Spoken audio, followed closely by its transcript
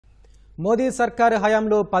మోదీ సర్కారు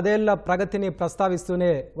హయాంలో 10 ఏళ్ల ప్రగతిని ప్రస్తావిస్తూనే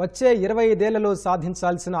వచ్చే 25 ఏళ్లలో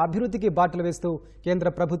సాధించాల్సిన అభివృద్ధికి బాటలు వేస్తూ కేంద్ర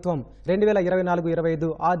ప్రభుత్వం 2024-25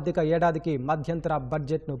 ఆర్థిక ఏడాదికి మధ్యంతర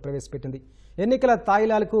బడ్జెట్ను ప్రవేశపెట్టింది. ఎన్నికల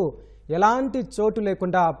తాయిలాలకు ఎలాంటి చోటు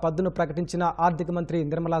లేకుండా పద్దును ప్రకటించిన ఆర్థిక మంత్రి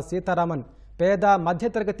నిర్మలా సీతారామన్ పేద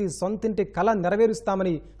మధ్యతరగతి సొంతింటి కల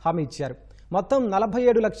నెరవేరుస్తామని హామీ ఇచ్చారు. మొత్తం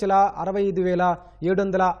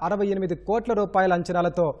 47,65,768 కోట్ల రూపాయల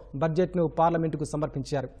అంచనాలతో బడ్జెట్ను పార్లమెంటుకు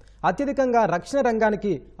సమర్పించారు. అత్యధికంగా రక్షణ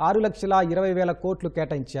రంగానికి 6,20,000 కోట్లు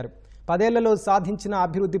కేటాయించారు. 10 ఏళ్లలో సాధించిన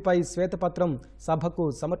అభివృద్ధిపై శ్వేతపత్రం సభకు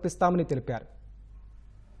సమర్పిస్తామని తెలిపారు.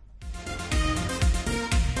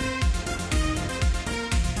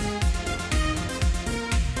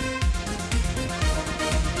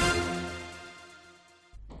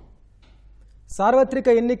 సార్వత్రిక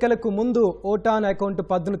ఎన్నికలకు ముందు ఓటాన్ అకౌంట్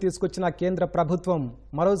పద్దును తీసుకొచ్చిన కేంద్ర ప్రభుత్వం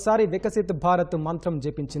మరోసారి వికసిత్ భారత్ మంత్రం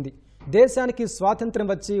జపించింది. దేశానికి స్వాతంత్ర్యం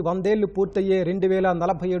వచ్చి 100 ఏళ్లు పూర్తయ్యే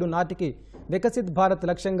 2047 నాటికి వికసిత్ భారత్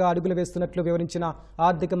లక్ష్యంగా అడుగులు వేస్తున్నట్లు వివరించిన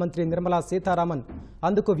ఆర్థిక మంత్రి నిర్మలా సీతారామన్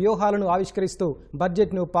అందుకు వ్యూహాలను ఆవిష్కరిస్తూ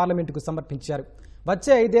బడ్జెట్ను పార్లమెంటుకు సమర్పించారు.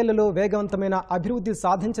 వచ్చే 5 ఏళ్లలో వేగవంతమైన అభివృద్ధి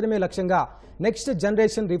సాధించడమే లక్ష్యంగా నెక్స్ట్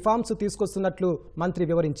జనరేషన్ రిఫార్మ్స్ తీసుకొస్తున్నట్లు మంత్రి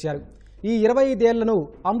వివరించారు. ఈ 25 ఏళ్లను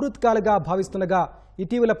అమృత్ కాల్గా భావిస్తుండగా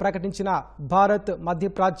ఇటీవల ప్రకటించిన భారత్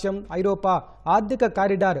మధ్యప్రాచ్యం ఐరోపా ఆర్థిక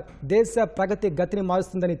కారిడార్ దేశ ప్రగతి గతిని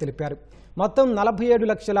మారుస్తుందని తెలిపారు. మొత్తం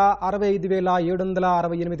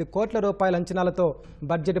 47,65,768 కోట్ల రూపాయల అంచనాలతో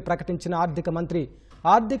బడ్జెట్ ప్రకటించిన ఆర్థిక మంత్రి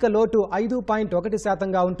ఆర్థిక లోటు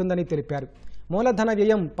 5.1% ఉంటుందని తెలిపారు. మూలధన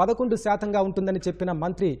వ్యయం 11% ఉంటుందని చెప్పిన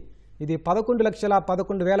మంత్రి ఇది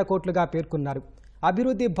 11,11,000 కోట్లుగా పేర్కొన్నారు.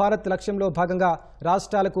 అభివృద్ధి భారత్ లక్ష్యంలో భాగంగా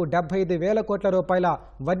రాష్ట్రాలకు 75,000 కోట్ల రూపాయల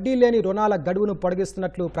వడ్డీ లేని రుణాల గడువును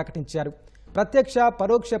పొడిగిస్తున్నట్లు ప్రకటించారు. ప్రత్యక్ష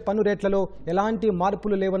పరోక్ష పన్ను రేట్లలో ఎలాంటి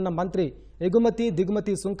మార్పులు లేవన్న మంత్రి ఎగుమతి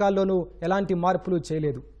దిగుమతి సుంకాల్లోనూ ఎలాంటి మార్పులు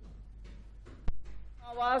చేయలేదు.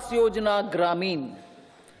 Awas Yojana Gramin.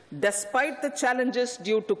 Despite the challenges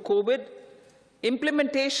due to COVID,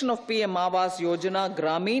 implementation of PM Awas Yojana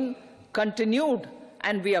Gramin continued,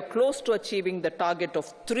 and we are close to achieving the target of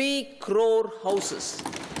 3 crore houses.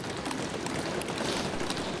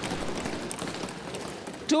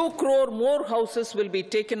 2 crore more houses will be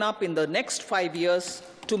taken up in the next 5 years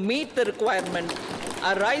to meet the requirement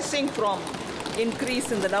arising from increase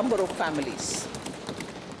in the number of families.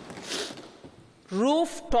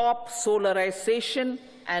 Rooftop solarization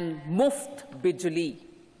and Muft Bijli.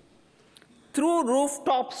 Through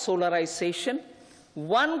rooftop solarization,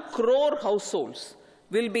 1 crore households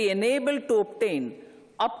will be enabled to obtain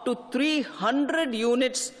up to 300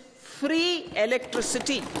 units free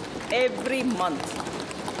electricity every month.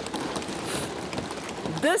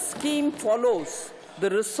 This scheme follows the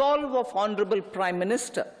resolve of Honorable Prime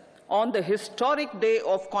Minister on the historic day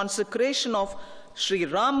of consecration of Sri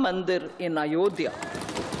Ram Mandir in Ayodhya.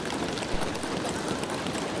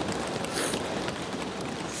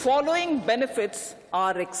 Following benefits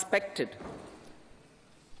are expected.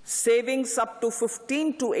 Savings up to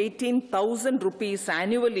 15,000 to 18,000 rupees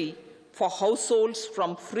annually for households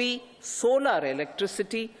from free solar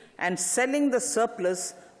electricity and selling the surplus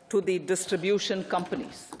to the distribution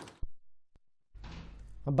companies.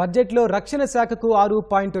 బడ్జెట్లో రక్షణ శాఖకు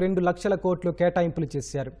 6.2 లక్షల కోట్లు కేటాయింపులు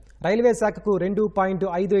చేశారు. Railway శాఖకు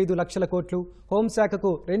 2.55 లక్షల కోట్లు,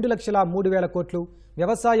 హోంశాఖకు 2,03,000 కోట్లు,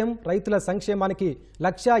 వ్యవసాయం రైతుల సంక్షేమానికి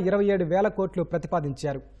 1,27,000 కోట్లు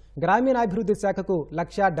ప్రతిపాదించారు. గ్రామీణాభివృద్ధి శాఖకు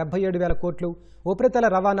 1,77,000 కోట్లు, ఉపరితల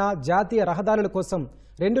రవాణా జాతీయ రహదారుల కోసం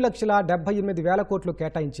 2,78,000 కోట్లు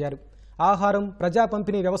కేటాయించారు. ఆహారం ప్రజా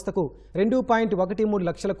పంపిణీ వ్యవస్థకు 2.13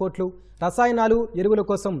 లక్షల కోట్లు, రసాయనాలు ఎరువుల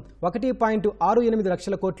కోసం 1.68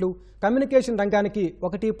 లక్షల కోట్లు, కమ్యూనికేషన్ రంగానికి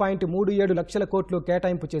 1.37 లక్షల కోట్లు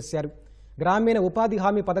కేటాయింపు చేశారు. గ్రామీణ ఉపాధి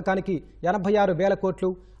హామీ పథకానికి 86,000 కోట్లు,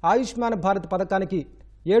 ఆయుష్మాన్ భారత్ పథకానికి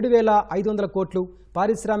 7,500 కోట్లు,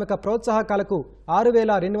 పారిశ్రామిక ప్రోత్సాహకాలకు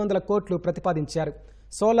 6,200 కోట్లు ప్రతిపాదించారు.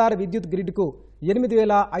 సోలార్ విద్యుత్ గ్రిడ్కు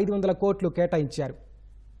 8,500 కోట్లు కేటాయించారు.